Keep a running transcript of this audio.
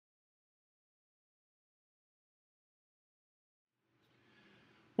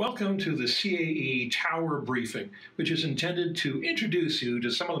Welcome to the CAE Tower Briefing, which is intended to introduce you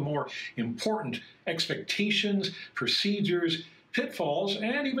to some of the more important expectations, procedures, pitfalls,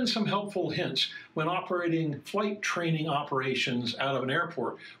 and even some helpful hints when operating flight training operations out of an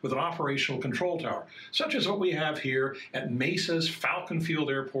airport with an operational control tower, such as what we have here at Mesa's Falcon Field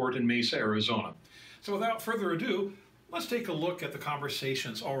Airport in Mesa, Arizona. So without further ado, let's take a look at the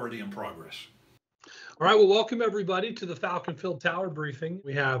conversations already in progress. All right, well, welcome everybody to the Falcon Field Tower Briefing.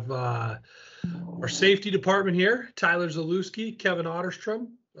 We have our safety department here, Tyler Zalewski, Kevin Otterstrom,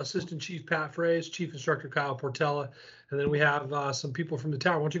 Assistant Chief Pat Fraze, Chief Instructor Kyle Portella, and then we have some people from the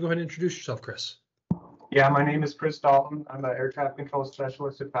tower. Why don't you go ahead and introduce yourself, Chris? Yeah, my name is Chris Dalton. I'm an air traffic control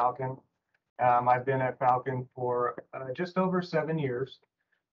specialist at Falcon. I've been at Falcon for just over 7 years.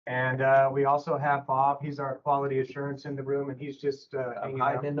 And we also have Bob. He's our quality assurance in the room, and he's just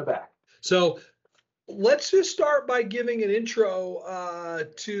hiding in the back. So let's just start by giving an intro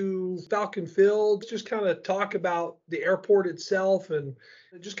to Falcon Field. Just kind of talk about the airport itself and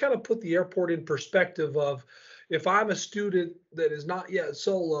just kind of put the airport in perspective of, if I'm a student that is not yet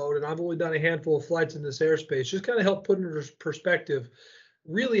soloed and I've only done a handful of flights in this airspace, just kind of help put into perspective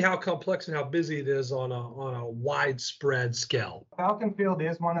really how complex and how busy it is on a widespread scale. Falcon Field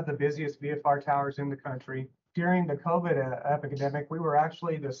is one of the busiest VFR towers in the country. During the COVID epidemic, we were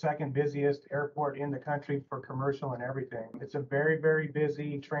actually the second busiest airport in the country for commercial and everything. It's a very, very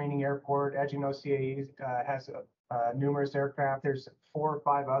busy training airport. As you know, CAE has numerous aircraft. There's 4 or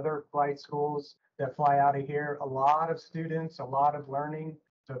 5 other flight schools that fly out of here. A lot of students, a lot of learning.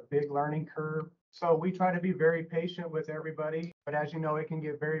 It's a big learning curve. So we try to be very patient with everybody. But as you know, it can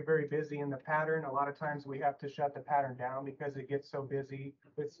get very, very busy in the pattern. A lot of times we have to shut the pattern down because it gets so busy.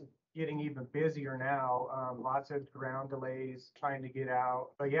 It's getting even busier now. Lots of ground delays trying to get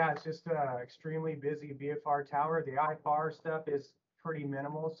out. But yeah, it's just an extremely busy VFR tower. The IFR stuff is pretty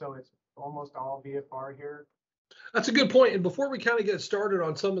minimal, so it's almost all VFR here. That's a good point. And before we kind of get started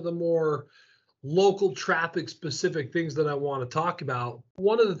on some of the more local traffic specific things that I want to talk about,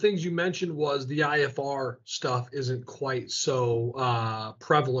 one of the things you mentioned was the IFR stuff isn't quite so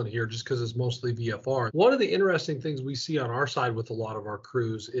prevalent here just because it's mostly VFR. One of the interesting things we see on our side with a lot of our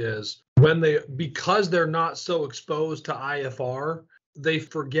crews is because they're not so exposed to IFR, they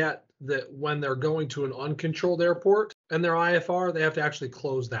forget that when they're going to an uncontrolled airport and they're IFR, they have to actually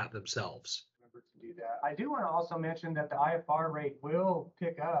close that themselves. Remember to do that. I do want to also mention that the IFR rate will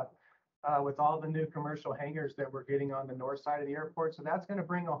pick up with all the new commercial hangars that we're getting on the north side of the airport. So that's going to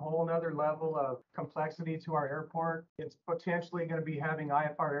bring a whole nother level of complexity to our airport. It's potentially going to be having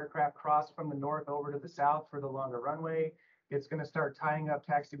IFR aircraft cross from the north over to the south for the longer runway. It's going to start tying up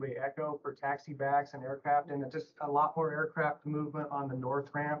taxiway echo for taxi backs and aircraft, and just a lot more aircraft movement on the north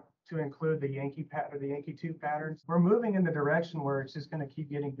ramp to include the Yankee 2 patterns. We're moving in the direction where it's just going to keep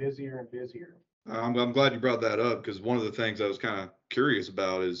getting busier and busier. I'm glad you brought that up, because one of the things I was kind of curious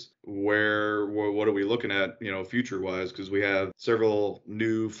about is what are we looking at, future wise, because we have several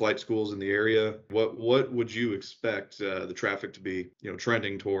new flight schools in the area. What would you expect the traffic to be,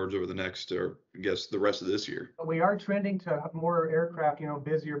 trending towards over the next, or I guess the rest of this year? We are trending to more aircraft,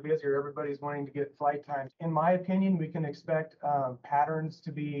 busier. Everybody's wanting to get flight times. In my opinion, we can expect patterns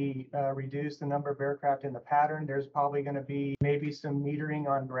to be reduced, the number of aircraft in the pattern. There's probably going to be maybe some metering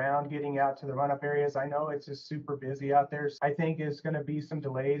on ground getting out to the run-up areas. I know it's just super busy out there. I think it's going to be some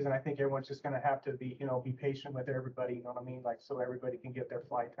delays, and I think everyone's just going to have to be patient with everybody, you know what I mean? Like, so everybody can get their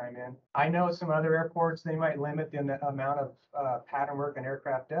flight time in. I know some other airports, they might limit the amount of pattern work an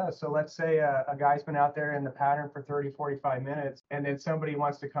aircraft does. So let's say a guy's been out there in the pattern for 30, 45 minutes, and then somebody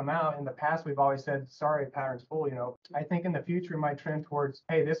wants to come out. In the past, we've always said, sorry, pattern's full, I think in the future, we might trend towards,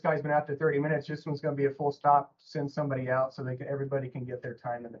 hey, this guy's been out there 30 minutes, this one's going to be a full stop, send somebody out so everybody can get their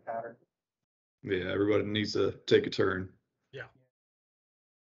time in the pattern. Yeah, everybody needs to take a turn.